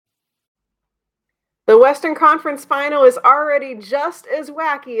The Western Conference Final is already just as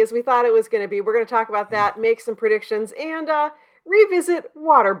wacky as we thought it was going to be. We're going to talk about that, make some predictions, and revisit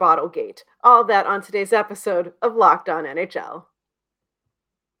Water Bottle Gate. All of that on today's episode of Locked On NHL.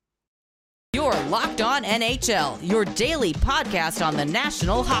 You're Locked On NHL, your daily podcast on the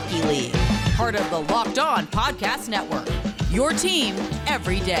National Hockey League. Part of the Locked On Podcast Network, your team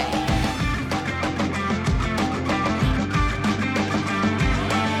every day.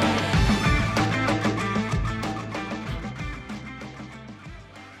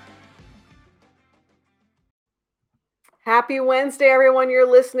 Happy Wednesday, everyone. You're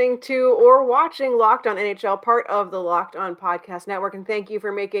listening to or watching Locked On NHL, part of the Locked On Podcast Network. And thank you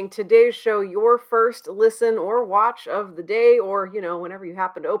for making today's show your first listen or watch of the day, or, whenever you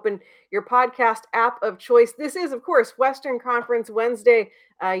happen to open your podcast app of choice. This is, of course, Western Conference Wednesday,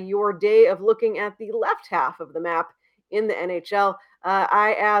 your day of looking at the left half of the map in the NHL.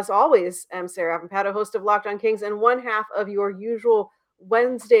 I, as always, am Sarah Avampato, host of Locked On Kings, and one half of your usual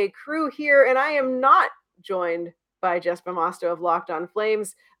Wednesday crew here. And I am not joined by Jess Bamasto of Locked On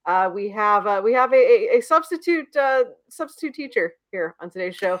Flames. We have a substitute teacher here on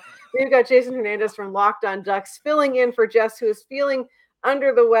today's show. We've got Jason Hernandez from Locked On Ducks filling in for Jess, who is feeling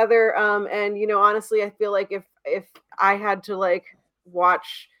under the weather. And honestly, I feel like if I had to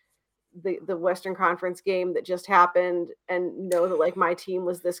watch the Western Conference game that just happened and know that my team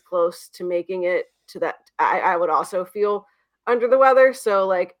was this close to making it to that, I would also feel under the weather.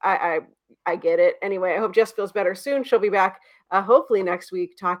 So I get it. Anyway, I hope Jess feels better soon. She'll be back hopefully next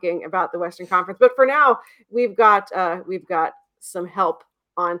week talking about the Western Conference. But for now, we've got some help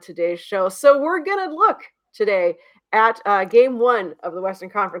on today's show. So we're gonna look today at Game 1 of the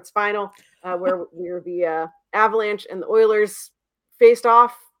Western Conference Final, where the Avalanche and the Oilers faced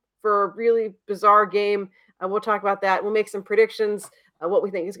off for a really bizarre game. We'll talk about that. We'll make some predictions, what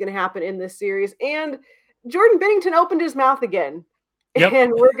we think is going to happen in this series. And Jordan Binnington opened his mouth again. Yep.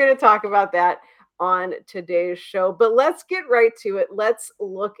 And we're going to talk about that on today's show. But let's get right to it. Let's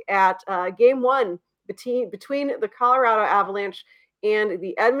look at Game 1 between the Colorado Avalanche and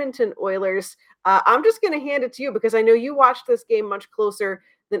the Edmonton Oilers. I'm just going to hand it to you because I know you watched this game much closer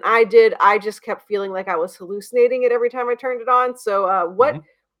than I did. I just kept feeling like I was hallucinating it every time I turned it on. So what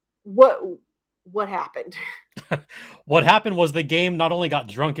happened? What happened was the game not only got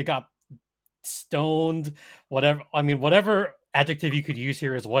drunk, it got stoned, whatever adjective you could use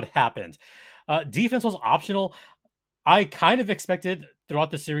here is what happened. Defense was optional. I kind of expected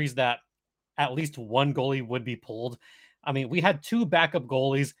throughout the series that at least one goalie would be pulled. We had two backup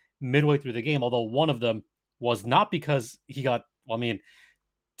goalies midway through the game, although one of them was not because he got,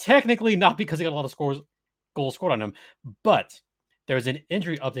 technically not because he got a lot of goals scored on him, but there's an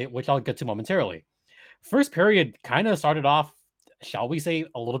injury update, which I'll get to momentarily. First period kind of started off, shall we say,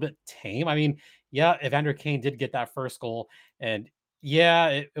 a little bit tame. Evander Kane did get that first goal, and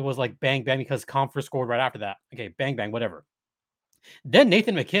it was like bang, bang, because Comfer scored right after that. Okay, bang, bang, whatever. Then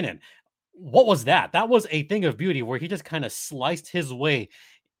Nathan MacKinnon. What was that? That was a thing of beauty where he just kind of sliced his way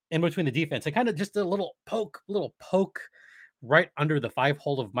in between the defense and kind of just a little poke right under the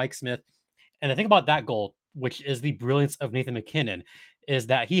 5-hole of Mike Smith. And the thing about that goal, which is the brilliance of Nathan MacKinnon, is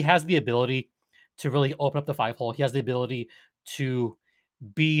that he has the ability to really open up the 5-hole. He has the ability to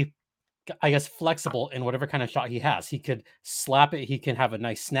be, flexible in whatever kind of shot he has. He could slap it. He can have a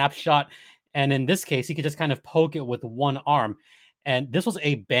nice snapshot. And in this case, he could just kind of poke it with one arm. And this was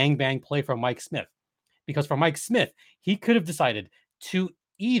a bang, bang play from Mike Smith. Because for Mike Smith, he could have decided to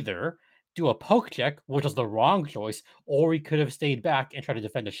either do a poke check, which was the wrong choice, or he could have stayed back and tried to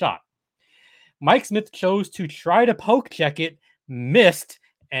defend a shot. Mike Smith chose to try to poke check it, missed,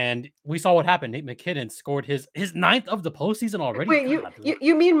 and we saw what happened. Nate MacKinnon scored his 9th of the postseason already. Wait,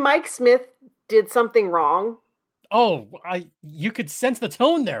 you mean Mike Smith did something wrong? Oh, you could sense the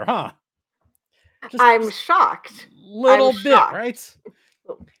tone there, huh? I'm shocked. Little bit, right?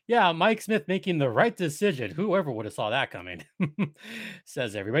 Yeah, Mike Smith making the right decision. Whoever would have saw that coming,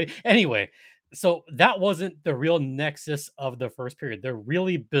 says everybody. Anyway, so that wasn't the real nexus of the first period. The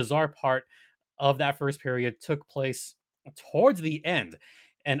really bizarre part of that first period took place towards the end.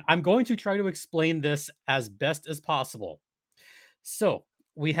 And I'm going to try to explain this as best as possible. So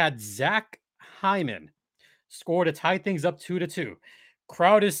we had Zach Hyman scored to tie things up 2-2.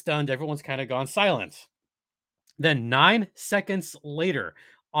 Crowd is stunned. Everyone's kind of gone silent. Then 9 seconds later,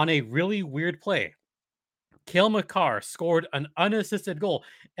 on a really weird play, Cale Makar scored an unassisted goal.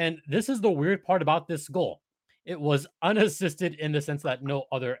 And this is the weird part about this goal. It was unassisted in the sense that no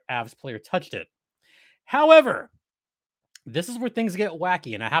other Avs player touched it. However, this is where things get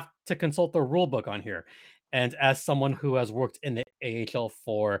wacky, and I have to consult the rule book on here. And as someone who has worked in the AHL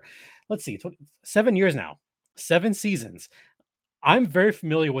for, let's see, 7 years now, 7 seasons, I'm very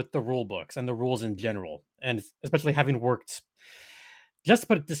familiar with the rule books and the rules in general. And especially having worked, just to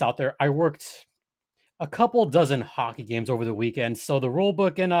put this out there, I worked a couple dozen hockey games over the weekend. So the rule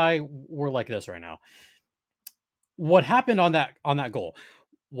book and I were like this right now. What happened on that goal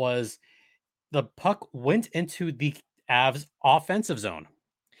was the puck went into the Avs offensive zone,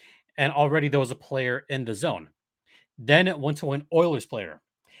 and already there was a player in the zone. Then it went to an Oilers player.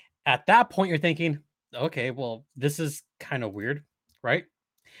 At that point, you're thinking, okay, well, this is kind of weird, right?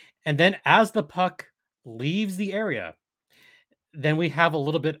 And then as the puck leaves the area, then we have a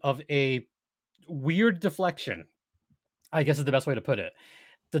little bit of a weird deflection, I guess is the best way to put it.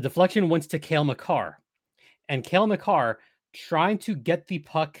 The deflection went to Cale Makar, and Cale Makar trying to get the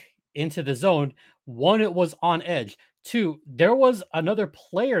puck into the zone. One, it was on edge. Two, there was another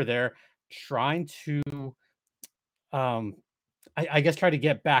player there trying to, I guess, try to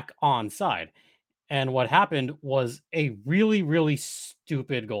get back on side. And what happened was a really, really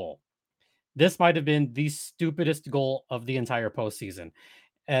stupid goal. This might have been the stupidest goal of the entire postseason.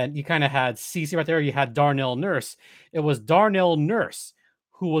 And you kind of had CC right there. You had Darnell Nurse. It was Darnell Nurse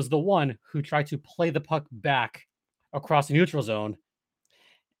who was the one who tried to play the puck back across the neutral zone.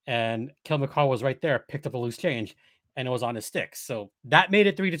 And Cale Makar was right there, picked up a loose change, and it was on his stick. So that made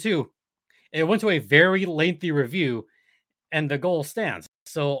it 3-2. It went to a very lengthy review, and the goal stands.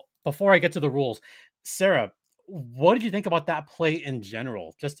 So before I get to the rules, Sarah, what did you think about that play in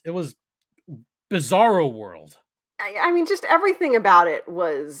general? Just, it was bizarro world. I mean, just everything about it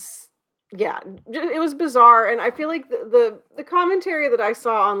was, yeah, it was bizarre. And I feel like the commentary that I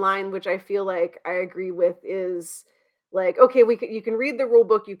saw online, which I feel like I agree with, is like, okay, you can read the rule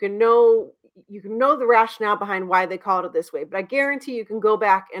book, you can know the rationale behind why they called it this way, but I guarantee you can go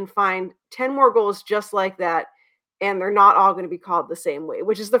back and find 10 more goals just like that, and they're not all going to be called the same way,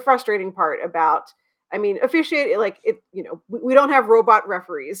 which is the frustrating part about, I mean, officiate, like, it, you know, we don't have robot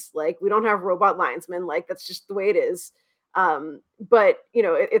referees, like we don't have robot linesmen, like that's just the way it is. But you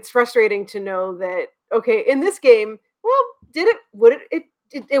know, it's frustrating to know that, okay, in this game, well,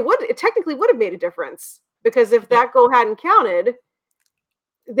 it technically would have made a difference, because if that goal hadn't counted,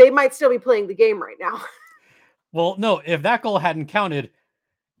 they might still be playing the game right now. Well, no, if that goal hadn't counted,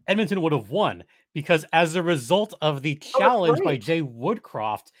 Edmonton would have won, because as a result of the challenge by Jay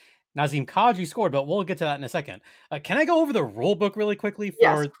Woodcroft, Nazem Kadri scored, but we'll get to that in a second. Can I go over the rule book really quickly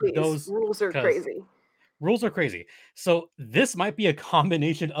for those? Rules are crazy. Rules are crazy. So this might be a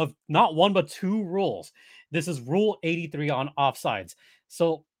combination of not one, but 2 rules. This is Rule 83 on offsides.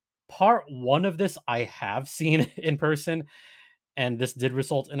 So part 1 of this I have seen in person, and this did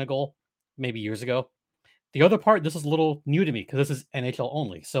result in a goal maybe years ago. The other part, this is a little new to me because this is NHL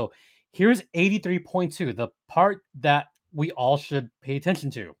only. So here's 83.2, the part that we all should pay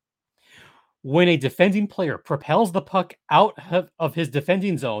attention to. When a defending player propels the puck out of his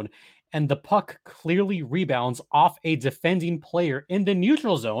defending zone and the puck clearly rebounds off a defending player in the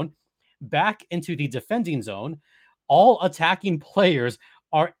neutral zone back into the defending zone, all attacking players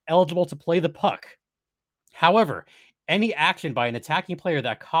are eligible to play the puck. However, any action by an attacking player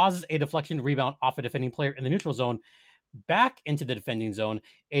that causes a deflection rebound off a defending player in the neutral zone back into the defending zone,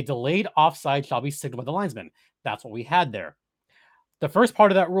 a delayed offside shall be signaled by the linesman. That's what we had there. The first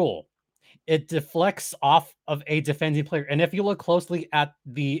part of that rule, it deflects off of a defending player. And if you look closely at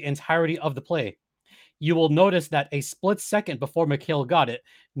the entirety of the play, you will notice that a split second before McHale got it,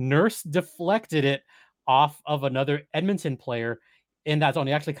 Nurse deflected it off of another Edmonton player in that zone.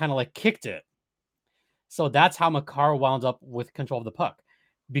 He actually kind of like kicked it. So that's how Makar wound up with control of the puck.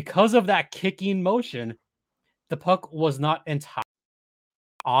 Because of that kicking motion, the puck was not entirely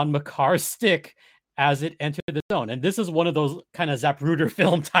on Makar's stick as it entered the zone. And this is one of those kind of Zapruder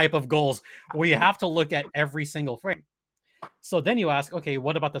film type of goals where you have to look at every single frame. So then you ask, okay,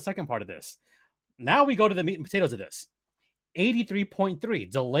 what about the second part of this? Now we go to the meat and potatoes of this.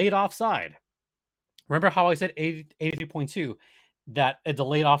 83.3, delayed offside. Remember how I said 83.2, that a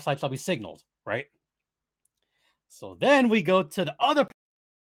delayed offside shall be signaled, right? So then we go to the other.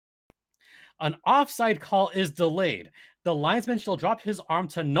 An offside call is delayed. The linesman shall drop his arm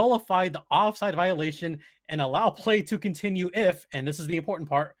to nullify the offside violation and allow play to continue if, and this is the important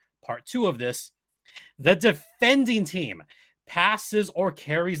part, part 2 of this, the defending team passes or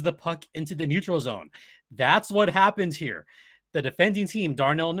carries the puck into the neutral zone. That's what happened here. The defending team,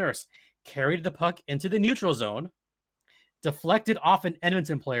 Darnell Nurse, carried the puck into the neutral zone, deflected off an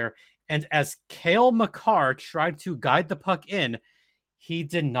Edmonton player, and as Cale Makar tried to guide the puck in, he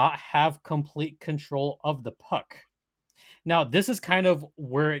did not have complete control of the puck. Now, this is kind of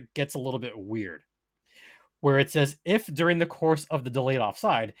where it gets a little bit weird. where it says, if during the course of the delayed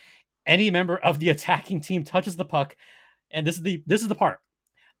offside, any member of the attacking team touches the puck, and this is the part,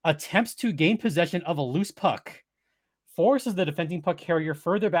 attempts to gain possession of a loose puck, forces the defending puck carrier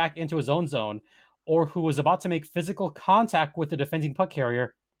further back into his own zone, or who is about to make physical contact with the defending puck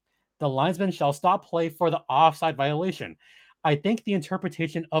carrier, the linesman shall stop play for the offside violation. I think the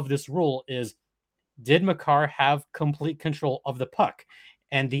interpretation of this rule is, did Makar have complete control of the puck?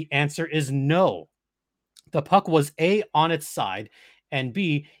 And the answer is no. The puck was A, on its side, and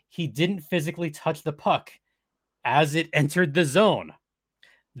B, he didn't physically touch the puck as it entered the zone.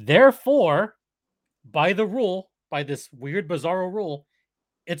 Therefore, by this weird, bizarro rule,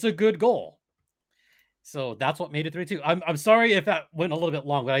 it's a good goal. So that's what made it 3-2. I'm sorry if that went a little bit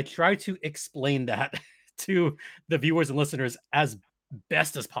long, but I tried to explain that to the viewers and listeners as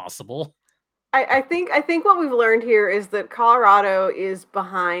best as possible. I think what we've learned here is that Colorado is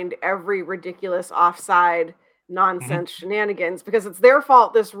behind every ridiculous offside nonsense shenanigans, because it's their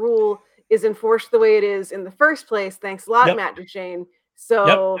fault this rule is enforced the way it is in the first place. Thanks a lot, Matt Duchene.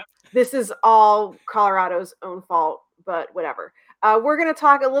 So this is all Colorado's own fault, but whatever. We're going to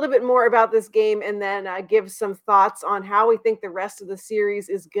talk a little bit more about this game and then give some thoughts on how we think the rest of the series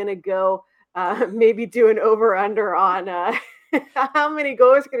is going to go. Maybe do an over-under on how many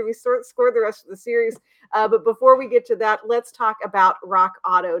goals are going to be scored the rest of the series. But before we get to that, let's talk about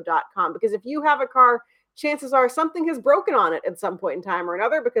rockauto.com, because if you have a car, chances are something has broken on it at some point in time or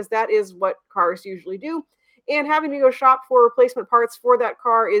another, because that is what cars usually do. And having to go shop for replacement parts for that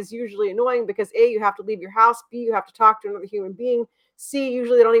car is usually annoying because A, you have to leave your house, B, you have to talk to another human being, C,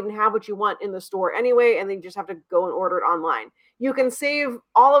 usually they don't even have what you want in the store anyway, and then you just have to go and order it online. You can save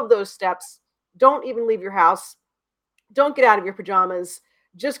all of those steps. Don't even leave your house. Don't get out of your pajamas.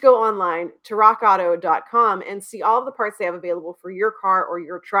 Just go online to rockauto.com and see all of the parts they have available for your car or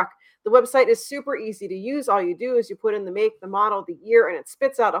your truck. The website is super easy to use. All you do is you put in the make, the model, the year, and it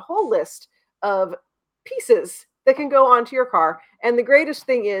spits out a whole list of pieces that can go onto your car. And the greatest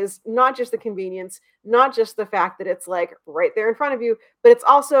thing is not just the convenience, not just the fact that it's like right there in front of you, but it's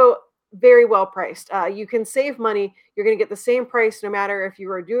also very well priced. You can save money. You're going to get the same price no matter if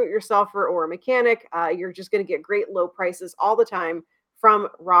you're a do-it-yourselfer or a mechanic. You're just going to get great low prices all the time from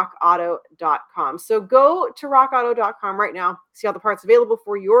rockauto.com. So go to rockauto.com right now, see all the parts available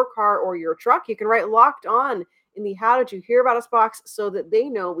for your car or your truck. You can write locked on in the how did you hear about us box so that they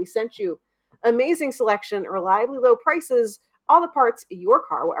know we sent you. Amazing selection, reliably low prices, all the parts your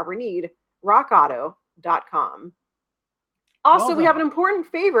car will ever need. rockauto.com. Also, we have an important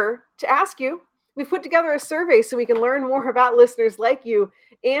favor to ask you. We've put together a survey so we can learn more about listeners like you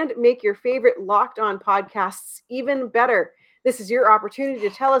and make your favorite Locked On podcasts even better. This is your opportunity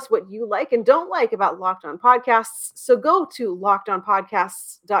to tell us what you like and don't like about Locked On podcasts. So go to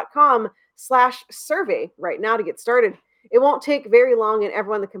lockedonpodcasts.com/survey right now to get started. It won't take very long, and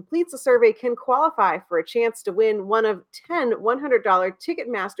everyone that completes the survey can qualify for a chance to win one of 10 $100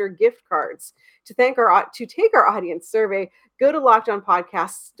 Ticketmaster gift cards. To take our audience survey, go to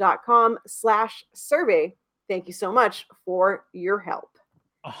lockedonpodcasts.com/survey. Thank you so much for your help.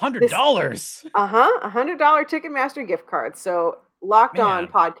 $100. $100 Ticketmaster gift card. So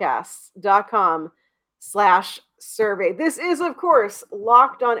lockedonpodcasts.com/survey. This is, of course,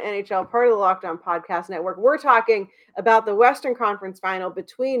 Locked On NHL, part of the Locked On Podcast Network. We're talking about the Western Conference Final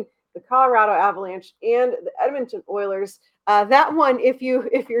between the Colorado Avalanche and the Edmonton Oilers. That one, if you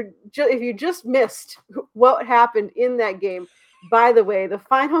just missed what happened in that game, by the way, the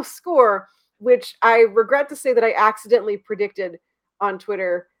final score, which I regret to say that I accidentally predicted on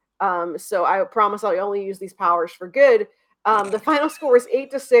Twitter, so I promise I'll only use these powers for good. The final score is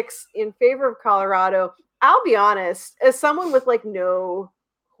 8-6 in favor of Colorado. I'll be honest, as someone with like no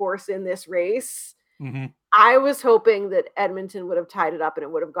horse in this race, I was hoping that Edmonton would have tied it up and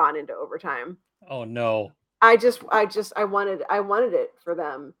it would have gone into overtime. Oh no. I wanted it for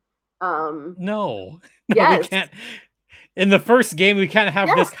them. No, yes. We can't. In the first game, we can't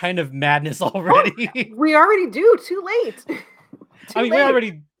have this kind of madness already. We already do. Too late.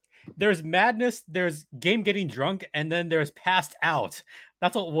 There's madness, there's game getting drunk, and then there's passed out.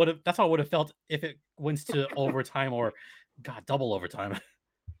 That's how it would have felt if it went to overtime or double overtime.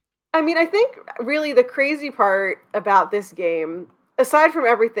 I mean, I think really the crazy part about this game, aside from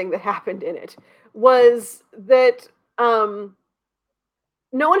everything that happened in it, was that no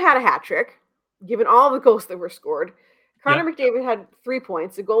one had a hat trick, given all the goals that were scored. Connor McDavid had 3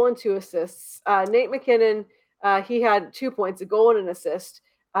 points, a goal and 2 assists. Nate McKinnon, he had 2 points, a goal and an assist.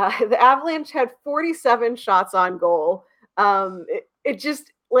 The Avalanche had 47 shots on goal. It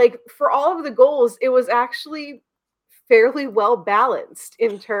just, like, for all of the goals, it was actually fairly well balanced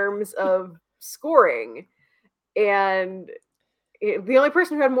in terms of scoring. And the only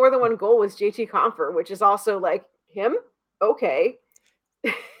person who had more than one goal was JT Compher, which is also like, him? Okay.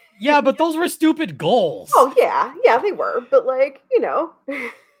 Yeah, but those were stupid goals. Oh, yeah, they were. But, like,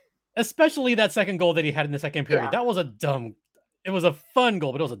 Especially that second goal that he had in the second period. Yeah. That was it was a fun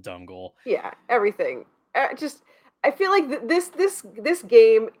goal, but it was a dumb goal. Yeah, everything. I feel like this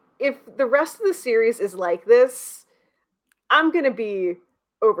game, if the rest of the series is like this, I'm gonna be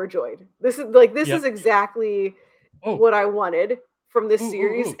overjoyed. This is exactly what I wanted from this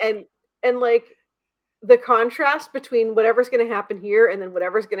series, and like the contrast between whatever's gonna happen here and then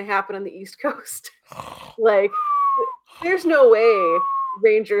whatever's gonna happen on the East Coast. Like, there's no way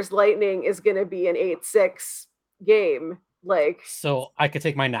Rangers Lightning is gonna be an 8-6 game. Like, so I could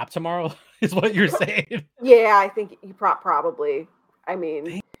take my nap tomorrow, is what you're saying? Yeah, I think you probably. I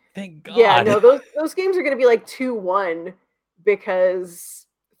mean, thank God. Yeah, no, those games are going to be like 2-1 because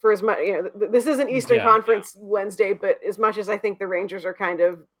for as much, this isn't Eastern Conference Wednesday, but as much as I think the Rangers are kind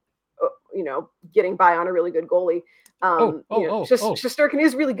of, getting by on a really good goalie, Shesterkin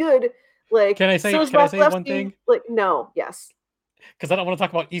is really good. Like, can I say one thing? Like, no, yes. Because I don't want to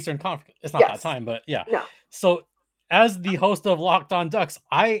talk about Eastern Conference. It's not that time, but yeah. No. So, as the host of Locked On Ducks,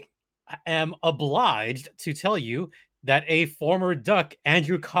 I am obliged to tell you that a former Duck,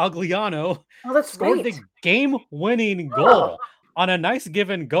 Andrew Cogliano, scored the game-winning goal on a nice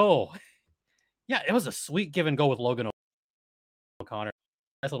give and go. Yeah, it was a sweet give and go with Logan O'Connor.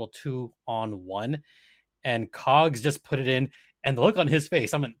 Nice little 2-on-1, and Cogs just put it in, and the look on his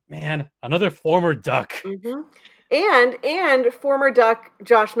face, I'm like, man, another former Duck. Mm-hmm. And former Duck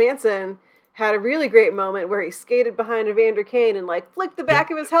Josh Manson had a really great moment where he skated behind Evander Kane and like flicked the back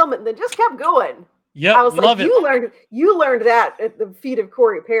of his helmet and then just kept going. Yeah, I was like, you learned that at the feet of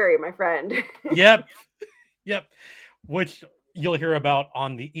Corey Perry, my friend. Yep. Which you'll hear about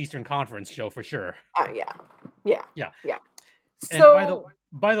on the Eastern Conference show for sure. Yeah. So, and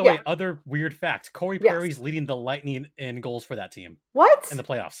by the way, other weird fact: Corey Perry's leading the Lightning in goals for that team. What? In the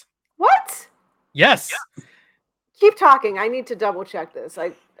playoffs? What? Yes. Keep talking. I need to double check this.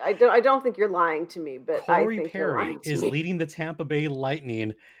 I don't think you're lying to me, but Corey Perry is leading the Tampa Bay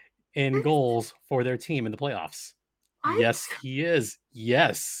Lightning in goals for their team in the playoffs. What? Yes, he is.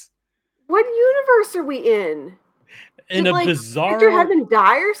 Yes. What universe are we in? In a bizarre Victor Hedman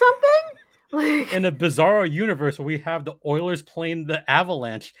die or something? In a bizarre universe where we have the Oilers playing the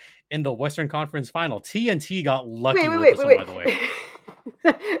Avalanche in the Western Conference Final. TNT got lucky with this one, by the way.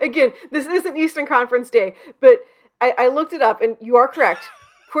 Again, this isn't Eastern Conference Day, but I looked it up, and you are correct.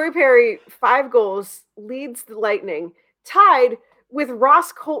 Corey Perry, 5 goals, leads the Lightning, tied with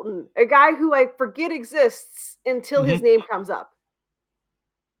Ross Colton, a guy who I forget exists until his name comes up.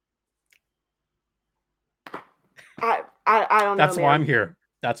 I don't know. That's why I'm here.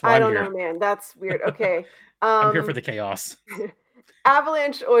 That's why I'm here. I don't know, man. That's weird. Okay. I'm here for the chaos.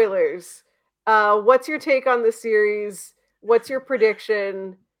 Avalanche Oilers. What's your take on the series? What's your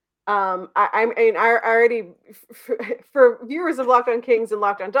prediction? I already, for viewers of Locked On Kings and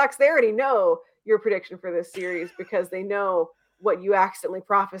Locked On Ducks, they already know your prediction for this series because they know what you accidentally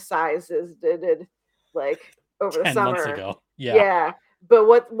prophesized did like over the 10 summer. months ago. Yeah. But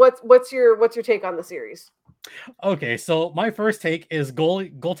what's your take on the series? Okay, so my first take is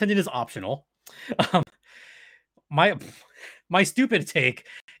goaltending is optional. My stupid take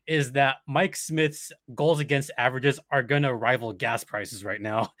is that Mike Smith's goals against averages are going to rival gas prices right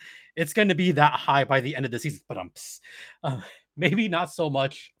now. It's going to be that high by the end of the season, but maybe not so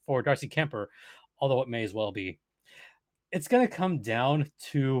much for Darcy Kuemper, although it may as well be. It's going to come down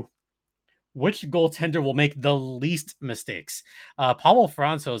to which goaltender will make the least mistakes. Pavel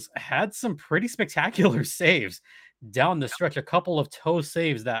Francouz had some pretty spectacular saves down the stretch, a couple of toe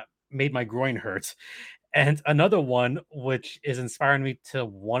saves that made my groin hurt. And another one, which is inspiring me to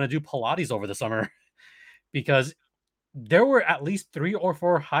want to do Pilates over the summer, because there were at least 3 or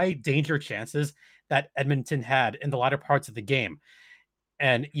 4 high danger chances that Edmonton had in the latter parts of the game.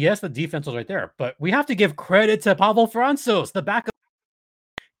 And yes, the defense was right there, but we have to give credit to Pavel Francouz, the backup,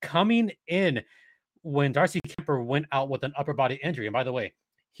 coming in when Darcy Kuemper went out with an upper body injury. And by the way,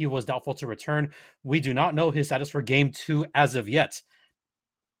 he was doubtful to return. We do not know his status for game 2 as of yet.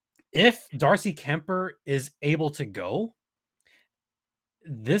 If Darcy Kuemper is able to go,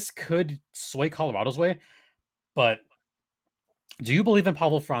 this could sway Colorado's way. But do you believe in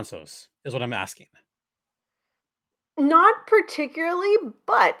Pavel Francouz is what I'm asking. Not particularly,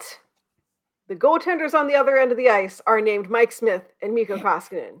 but the goaltenders on the other end of the ice are named Mike Smith and Mikko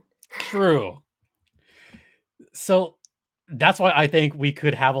Koskinen. True. So that's why I think we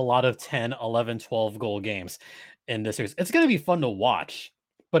could have a lot of 10, 11, 12 goal games in this series. It's going to be fun to watch,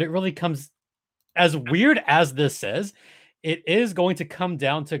 but it really comes as weird as this is, it is going to come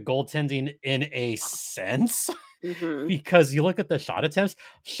down to goaltending in a sense. Because you look at the shot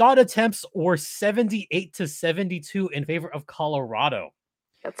attempts were 78-72 in favor of Colorado.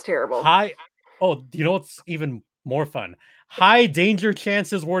 That's terrible. Oh, you know what's even more fun? High danger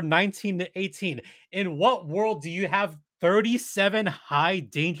chances were 19-18. In what world do you have 37 high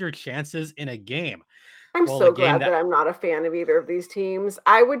danger chances in a game? I'm so glad that I'm not a fan of either of these teams.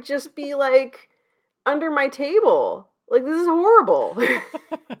 I would just be like under my table. Like, this is horrible.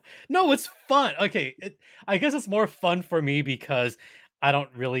 No, it's fun. Okay, I guess it's more fun for me because I don't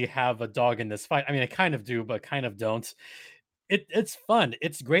really have a dog in this fight. I mean, I kind of do, but kind of don't. It's fun.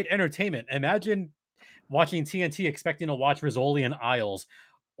 It's great entertainment. Imagine watching TNT expecting to watch Rizzoli and Isles,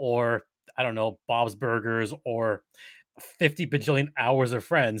 or I don't know, Bob's Burgers, or 50 bajillion hours of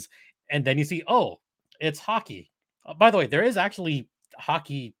Friends, and then you see, oh, it's hockey. By the way, there is actually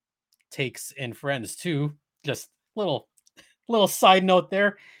hockey takes in Friends too. Just little side note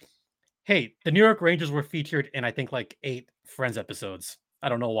there. Hey, the New York Rangers were featured in I think like 8 Friends episodes. I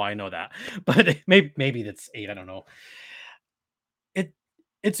don't know why I know that, but maybe that's 8. I don't know.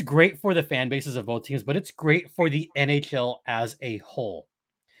 It's great for the fan bases of both teams, but it's great for the NHL as a whole.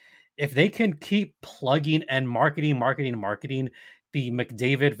 If they can keep plugging and marketing the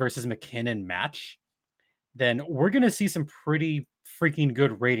McDavid versus McKinnon match, then we're going to see some pretty freaking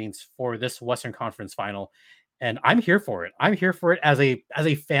good ratings for this Western Conference final. And I'm here for it. I'm here for it as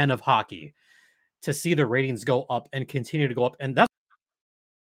a fan of hockey, to see the ratings go up and continue to go up. And that's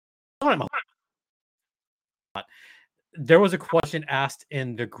what I'm. There was a question asked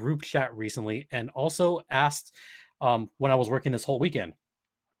in the group chat recently, and also asked when I was working this whole weekend,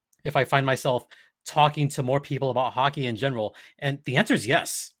 if I find myself talking to more people about hockey in general. And the answer is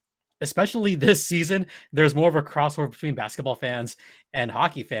yes. Especially this season, there's more of a crossover between basketball fans and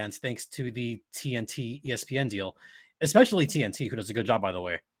hockey fans, thanks to the TNT ESPN deal, especially TNT, who does a good job, by the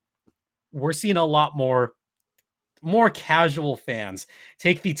way. We're seeing a lot more casual fans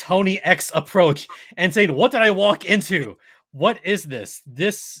take the Tony X approach and saying, what did I walk into? What is this?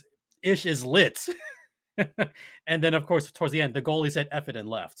 This ish is lit. And then, of course, towards the end, the goalie said F it and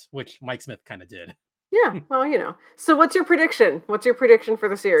left, which Mike Smith kind of did. Yeah, well, you know. So what's your prediction? What's your prediction for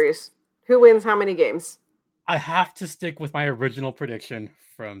the series? Who wins how many games? I have to stick with my original prediction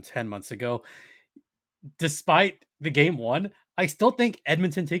from 10 months ago. Despite the game 1, I still think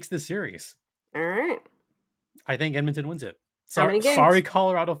Edmonton takes this series. All right. I think Edmonton wins it. Sorry,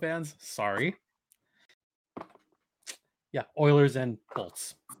 Colorado fans. Sorry. Yeah, Oilers and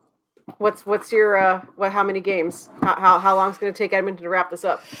Bolts. What's your how many games? How long is it going to take Edmonton to wrap this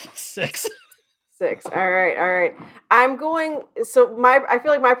up? 6. 6. All right. I'm going. So I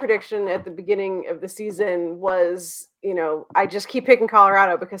feel like my prediction at the beginning of the season was, I just keep picking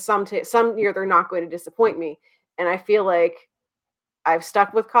Colorado because some year they're not going to disappoint me, and I feel like I've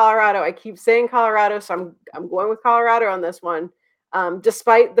stuck with Colorado. I keep saying Colorado, so I'm going with Colorado on this one.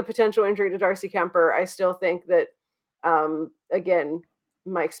 Despite the potential injury to Darcy Kemper, I still think that again,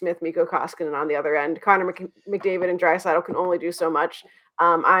 Mike Smith, Mikko Koskinen on the other end, Connor McDavid and Draisaitl can only do so much.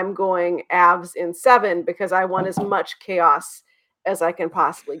 I'm going Avs in 7 because I want as much chaos as I can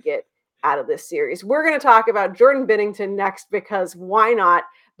possibly get out of this series. We're going to talk about Jordan Binnington next because why not?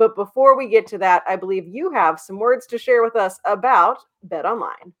 But before we get to that, I believe you have some words to share with us about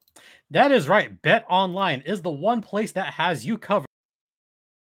BetOnline. That is right. BetOnline is the one place that has you covered.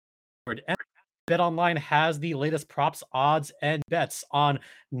 And BetOnline has the latest props, odds, and bets on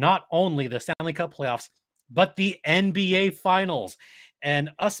not only the Stanley Cup playoffs, but the NBA Finals.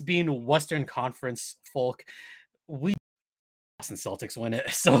 And us being Western Conference folk, we Boston Celtics win it.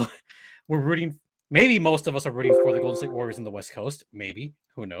 So we're rooting. Maybe most of us are rooting for the Golden State Warriors in the West Coast. Maybe.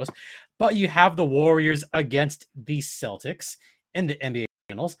 Who knows? But you have the Warriors against the Celtics in the NBA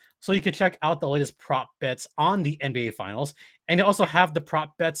Finals. So you can check out the latest prop bets on the NBA Finals. And you also have the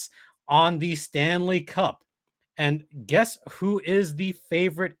prop bets on the Stanley Cup. And guess who is the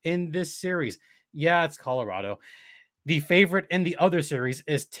favorite in this series? Yeah, it's Colorado. The favorite in the other series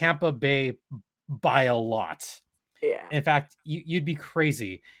is Tampa Bay by a lot. Yeah. In fact, you'd be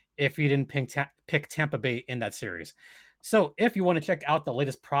crazy if you didn't pick Tampa Bay in that series. So if you want to check out the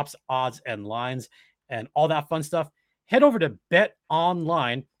latest props, odds, and lines, and all that fun stuff, head over to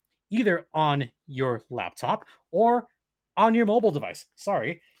BetOnline, either on your laptop or on your mobile device.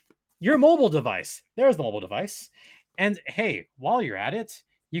 Sorry, your mobile device. There's the mobile device. And hey, while you're at it,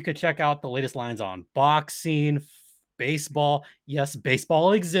 you could check out the latest lines on boxing, baseball. Yes,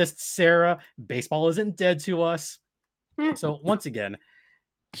 baseball exists, Sarah. Baseball isn't dead to us. So once again,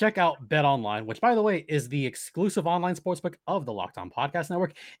 check out Bet Online, which, by the way, is the exclusive online sportsbook of the Locked On Podcast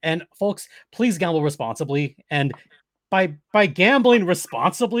Network. And folks, please gamble responsibly. And by gambling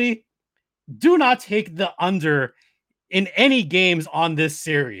responsibly, do not take the under in any games on this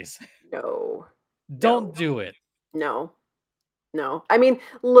series. No. Don't do it. No. I mean,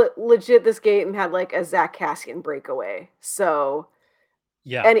 legit, this game had like a Zach Kassian breakaway. So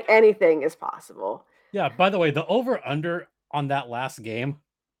yeah, anything is possible. Yeah, by the way, the over-under on that last game,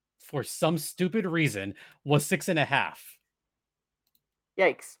 for some stupid reason, was 6.5.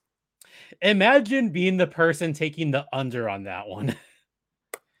 Yikes. Imagine being the person taking the under on that one.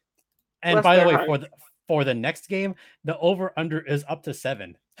 And Bless by the their way, heart. for the next game, the over-under is up to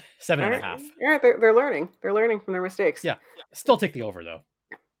 7.5. Yeah, they're learning. They're learning from their mistakes. Yeah, still take the over, though.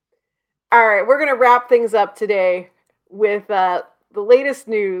 All right, we're going to wrap things up today with the latest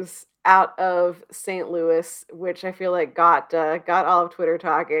news out of St. Louis, which I feel like got all of Twitter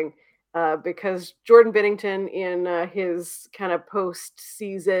talking because Jordan Binnington, in his kind of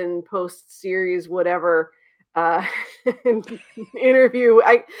post-season, post-series, whatever interview,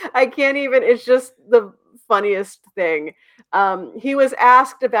 I can't even. It's just the funniest thing. He was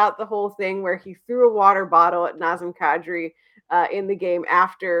asked about the whole thing where he threw a water bottle at Nazem Kadri in the game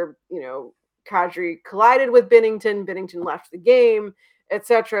after, Kadri collided with Binnington. Binnington left the game, et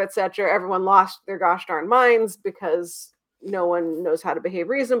cetera, et cetera. Everyone lost their gosh darn minds because no one knows how to behave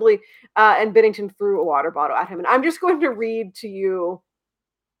reasonably. And Binnington threw a water bottle at him. And I'm just going to read to you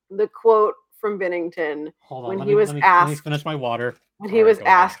the quote from Binnington when he was asked. Let me finish my water. When he was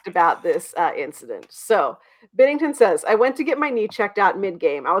asked about this incident. So Binnington says, "I went to get my knee checked out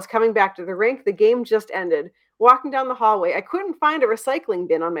mid-game. I was coming back to the rink. The game just ended. Walking down the hallway, I couldn't find a recycling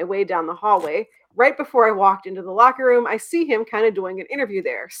bin on my way down the hallway. Right before I walked into the locker room, I see him kind of doing an interview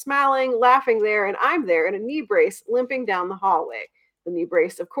there, smiling, laughing there, and I'm there in a knee brace, limping down the hallway." The knee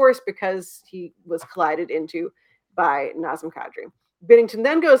brace, of course, because he was collided into by Nazem Kadri. Binnington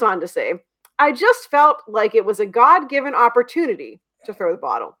then goes on to say, "I just felt like it was a God-given opportunity to throw the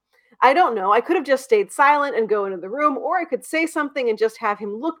bottle. I don't know. I could have just stayed silent and go into the room, or I could say something and just have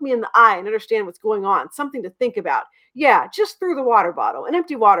him look me in the eye and understand what's going on, something to think about. Yeah, just threw the water bottle, an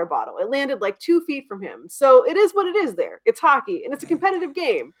empty water bottle. It landed like 2 feet from him. So it is what it is there. It's hockey, and it's a competitive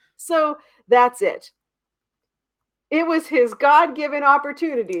game. So that's it. It was his God-given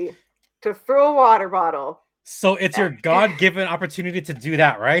opportunity to throw a water bottle." So it's your God-given opportunity to do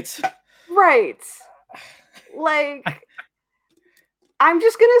that, right? Right. Like, I'm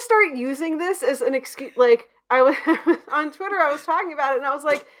just going to start using this as an excuse. Like, I was on Twitter, I was talking about it, and I was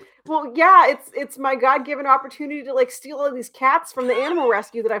like, well, yeah, it's my God-given opportunity to, like, steal all these cats from the animal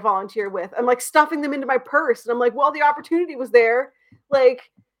rescue that I volunteer with. I'm, like, stuffing them into my purse. And I'm like, well, the opportunity was there. Like,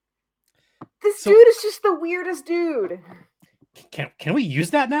 this dude is just the weirdest dude. Can we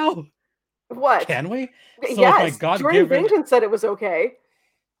use that now? What? Can we? So yes, Jordan Binnington said it was okay.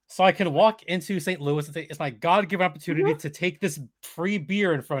 So I can walk into St. Louis and say, it's my God-given opportunity to take this free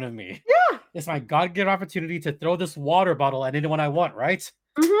beer in front of me. Yeah. It's my God-given opportunity to throw this water bottle at anyone I want, right?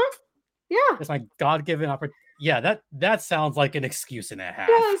 Mm-hmm. Yeah. It's my God-given opportunity. Yeah, that sounds like an excuse and a half.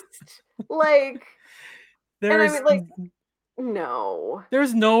 Just, like, there's no.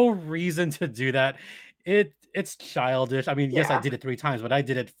 There's no reason to do that. It's childish. I mean, yes, I did it 3 times, but I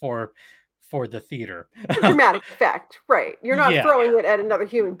did it for the theater. Dramatic effect, right? You're not throwing it at another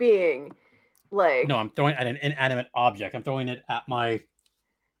human being. Like, no, I'm throwing it at an inanimate object. I'm throwing it at my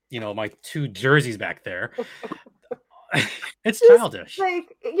 2 jerseys back there. It's childish.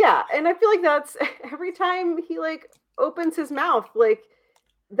 Like, yeah, and I feel like that's every time he like opens his mouth, like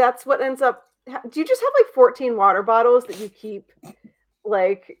that's what ends up. Do you just have like 14 water bottles that you keep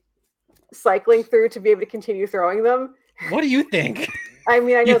like cycling through to be able to continue throwing them? What do you think? I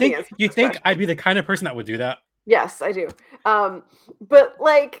mean, I know the answer. You think I'd be the kind of person that would do that? Yes, I do. But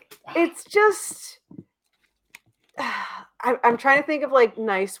like, it's just, I'm trying to think of like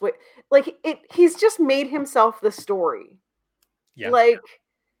nice way. Like he's just made himself the story. Yeah. Like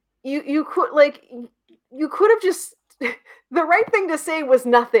you could have just the right thing to say was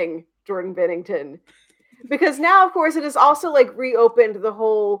nothing, Jordan Binnington, because now of course it is also like reopened the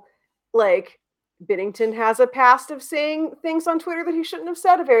whole like. Binnington has a past of saying things on Twitter that he shouldn't have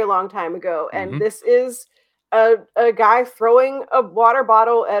said a very long time ago. And this is a guy throwing a water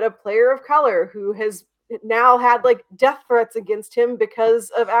bottle at a player of color who has now had like death threats against him because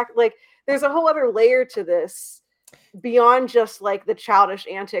of there's a whole other layer to this beyond just like the childish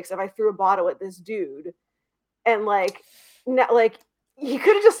antics of I threw a bottle at this dude. And like he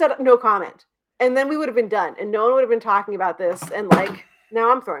could have just said no comment and then we would have been done and no one would have been talking about this. And like,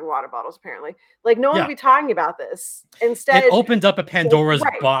 Now I'm throwing water bottles, apparently. Like, no one Yeah. would be talking about this. Instead, It opened up a Pandora's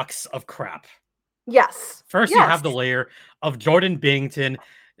right. box of crap. Yes. First, yes. you have the layer of Jordan Binnington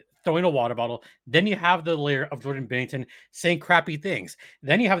throwing a water bottle. Then you have the layer of Jordan Binnington saying crappy things.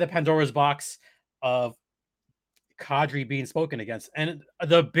 Then you have the Pandora's box of Kadri being spoken against. And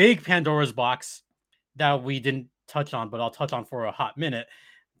the big Pandora's box that we didn't touch on, but I'll touch on for a hot minute.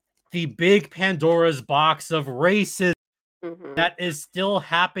 The big Pandora's box of racism that is still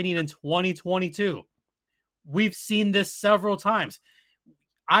happening in 2022. We've seen this several times.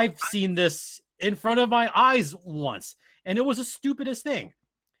 I've seen this in front of my eyes once, and it was the stupidest thing.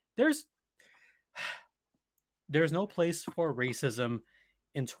 There's no place for racism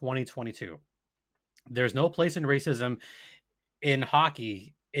in 2022. There's no place in racism in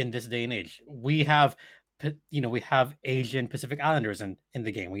hockey in this day and age. We have, we have Asian Pacific Islanders in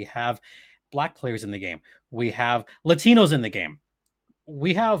the game. We have Black players in the game. We have Latinos in the game.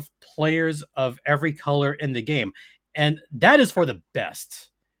 We have players of every color in the game. And that is for the best.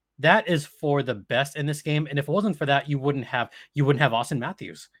 That is for the best in this game. And if it wasn't for that, you wouldn't have Austin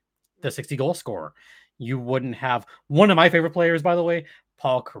Matthews, the 60 goal scorer. You wouldn't have one of my favorite players, by the way,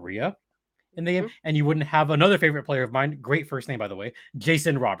 Paul Kariya, in the game. And you wouldn't have another favorite player of mine, great first name, by the way,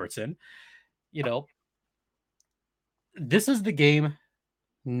 Jason Robertson. This is the game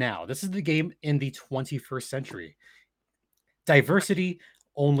now. This is the game in the 21st century. Diversity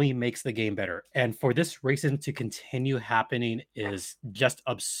only makes the game better. And for this racism to continue happening is just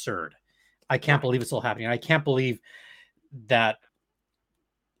absurd. I can't believe it's still happening. I can't believe that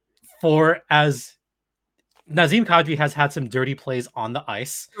as Nazem Kadri has had some dirty plays on the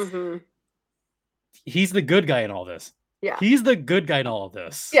ice, he's the good guy in all this. Yeah. He's the good guy in all of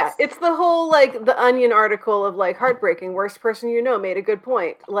this. Yeah. It's the whole, the Onion article of, heartbreaking, worst person made a good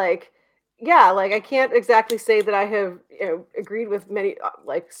point. I can't exactly say that I have agreed with many,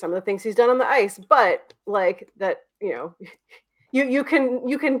 some of the things he's done on the ice, but that, you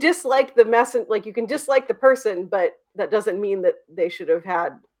can dislike the mess and you can dislike the person, but that doesn't mean that they should have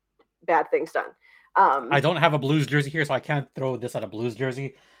had bad things done. I don't have a Blues jersey here, so I can't throw this at a Blues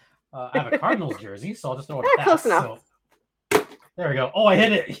jersey. I have a Cardinals jersey, so I'll just throw it at that. Close enough. So, there we go. Oh, I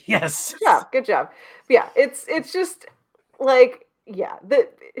hit it. Yes. Good job. But yeah, it's just the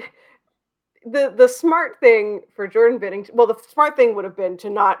smart thing for Jordan Binnington, the smart thing would have been to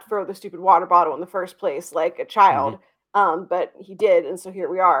not throw the stupid water bottle in the first place like a child. But he did, and so here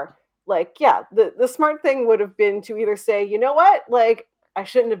we are. The smart thing would have been to either say, you know what, I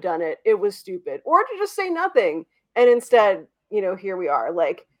shouldn't have done it. It was stupid. Or to just say nothing. And instead, here we are.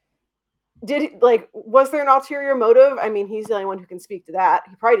 Was there an ulterior motive? I mean, he's the only one who can speak to that.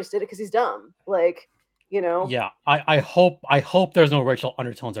 He probably just did it because he's dumb. Yeah, I hope there's no racial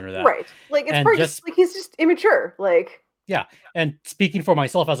undertones under that. Right. It's probably just he's just immature. Yeah. And speaking for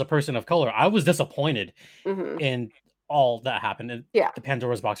myself as a person of color, I was disappointed in all that happened in the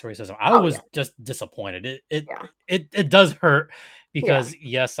Pandora's box racism. I was just disappointed. It does hurt because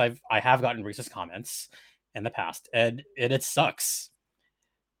yes, I have gotten racist comments in the past, and it sucks.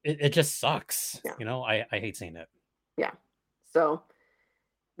 It just sucks. Yeah. I hate seeing it. Yeah. So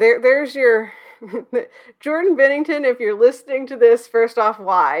there's your Jordan Binnington. If you're listening to this, first off,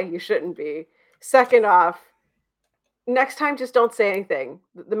 why? You shouldn't be. Second off, next time, just don't say anything.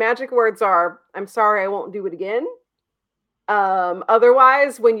 The magic words are, I'm sorry, I won't do it again.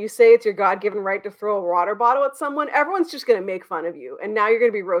 Otherwise, when you say it's your God-given right to throw a water bottle at someone, everyone's just going to make fun of you. And now you're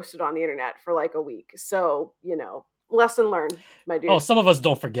going to be roasted on the internet for a week. So, lesson learned, my dude. Oh, some of us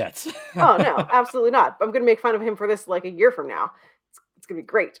don't forget. Oh, no, absolutely not. I'm going to make fun of him for this a year from now. It's going to be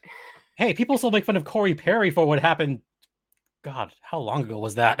great. Hey, people still make fun of Corey Perry for what happened. God, how long ago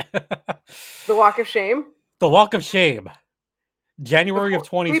was that? The Walk of Shame? The Walk of Shame. January of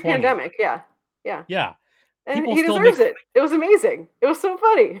 2020. Pre-pandemic, yeah. And People he deserves it. It was amazing. It was so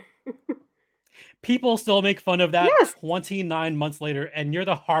funny. People still make fun of that 29 months later, and you're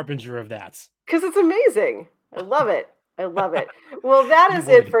the harbinger of that. Because it's amazing. I love it. Well, that is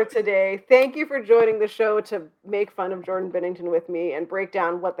it for today. Thank you for joining the show to make fun of Jordan Binnington with me and break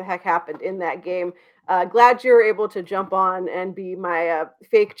down what the heck happened in that game. Glad you were able to jump on and be my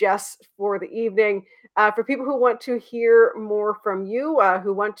fake Jess for the evening. For people who want to hear more from you,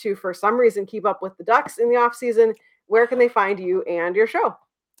 who want to, for some reason, keep up with the Ducks in the off season, where can they find you and your show?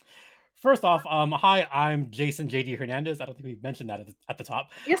 First off, hi, I'm Jason JD Hernandez. I don't think we mentioned that at the top.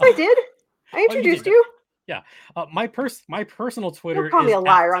 Yes, I did. I introduced you. Yeah. My personal Twitter. Don't call me a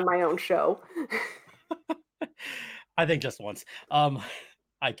liar on my own show. I think just once.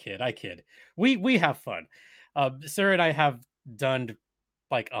 I kid. We have fun. Sarah and I have done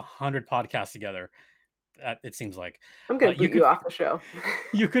 100 podcasts together. it seems like. I'm going to boot you off the show.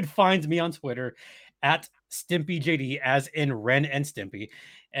 You could find me on Twitter at StimpyJD, as in Ren and Stimpy.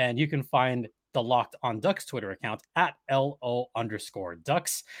 And you can find the Locked on Ducks Twitter account at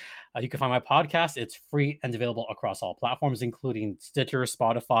LO_Ducks. You can find my podcast. It's free and available across all platforms, including Stitcher,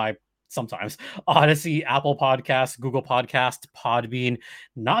 Spotify, sometimes Odyssey, Apple Podcasts, Google Podcast, Podbean,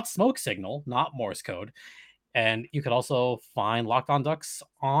 not Smoke Signal, not Morse Code. And you could also find Locked on Ducks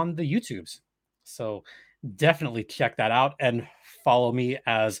on the YouTubes. So definitely check that out and follow me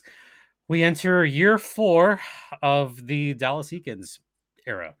as we enter year 4 of the Dallas Eakins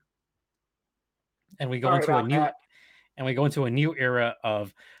era. And we go into a new era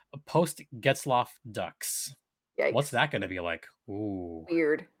of post Getzlaf Ducks. Yikes. What's that going to be like? Ooh.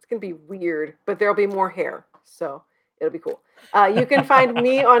 Weird. It's going to be weird, but there'll be more hair. So it'll be cool. You can find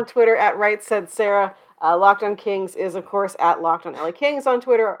me on Twitter at Right Said Sarah. Locked on Kings is, of course, at Locked on LA Kings on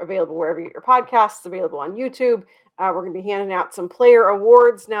Twitter, available wherever you get your podcasts, available on YouTube. We're going to be handing out some player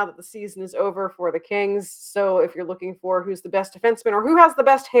awards now that the season is over for the Kings. So if you're looking for who's the best defenseman or who has the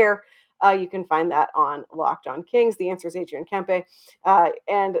best hair, you can find that on Locked on Kings. The answer is Adrian Kempe.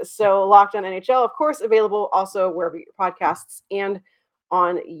 And so Locked on NHL, of course, available also wherever you get your podcasts and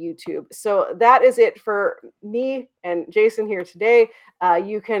on YouTube. So that is it for me and Jason here today.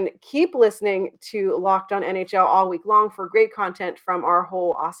 You can keep listening to Locked on NHL all week long for great content from our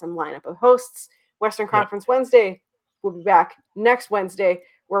whole awesome lineup of hosts. Western Conference Wednesday, we'll be back next Wednesday,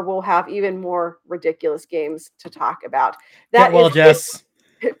 where we'll have even more ridiculous games to talk about. That is Jess.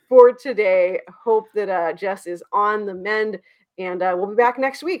 It for today. Hope that Jess is on the mend, and we'll be back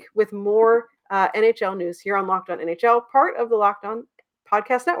next week with more NHL news here on Locked on NHL, part of the Locked on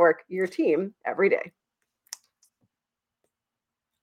Podcast Network, your team every day.